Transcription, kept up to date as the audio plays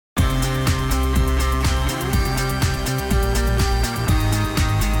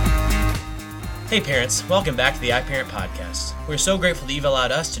Hey parents, welcome back to the iParent Podcast. We're so grateful that you've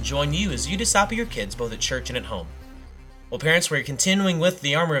allowed us to join you as you disciple your kids both at church and at home. Well parents, we're continuing with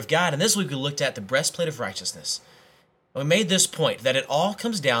the armor of God, and this week we looked at the breastplate of righteousness. We made this point that it all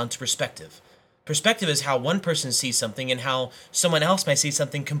comes down to perspective. Perspective is how one person sees something and how someone else might see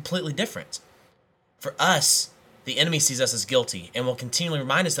something completely different. For us, the enemy sees us as guilty and will continually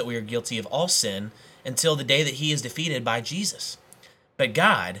remind us that we are guilty of all sin until the day that he is defeated by Jesus. But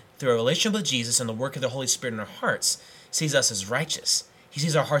God, through a relationship with Jesus and the work of the Holy Spirit in our hearts, sees us as righteous. He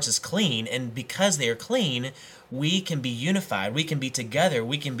sees our hearts as clean, and because they are clean, we can be unified, we can be together,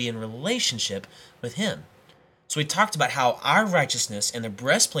 we can be in relationship with Him. So we talked about how our righteousness and the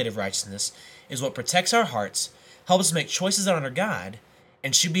breastplate of righteousness is what protects our hearts, helps us make choices that honor God,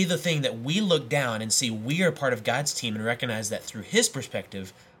 and should be the thing that we look down and see we are part of God's team and recognize that through His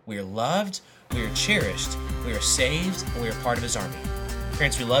perspective, we are loved, we are cherished, we are saved, and we are part of His army.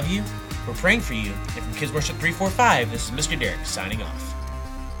 Parents, we love you. We're praying for you. And from Kids Worship 345, this is Mr. Derek signing off.